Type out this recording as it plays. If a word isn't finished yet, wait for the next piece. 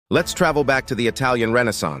Let's travel back to the Italian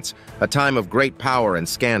Renaissance, a time of great power and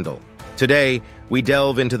scandal. Today, we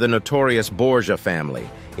delve into the notorious Borgia family,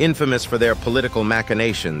 infamous for their political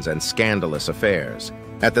machinations and scandalous affairs.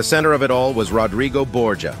 At the center of it all was Rodrigo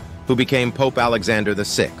Borgia, who became Pope Alexander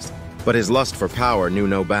VI, but his lust for power knew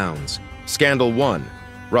no bounds. Scandal 1.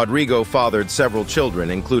 Rodrigo fathered several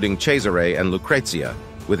children, including Cesare and Lucrezia,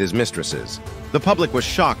 with his mistresses. The public was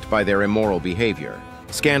shocked by their immoral behavior.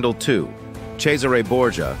 Scandal 2. Cesare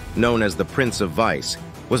Borgia, known as the Prince of Vice,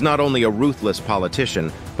 was not only a ruthless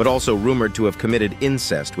politician, but also rumored to have committed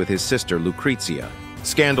incest with his sister Lucrezia.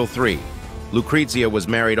 Scandal 3. Lucrezia was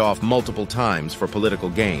married off multiple times for political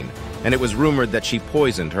gain, and it was rumored that she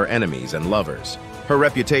poisoned her enemies and lovers. Her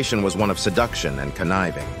reputation was one of seduction and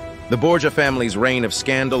conniving. The Borgia family's reign of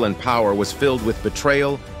scandal and power was filled with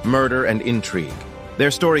betrayal, murder, and intrigue.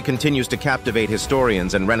 Their story continues to captivate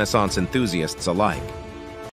historians and Renaissance enthusiasts alike.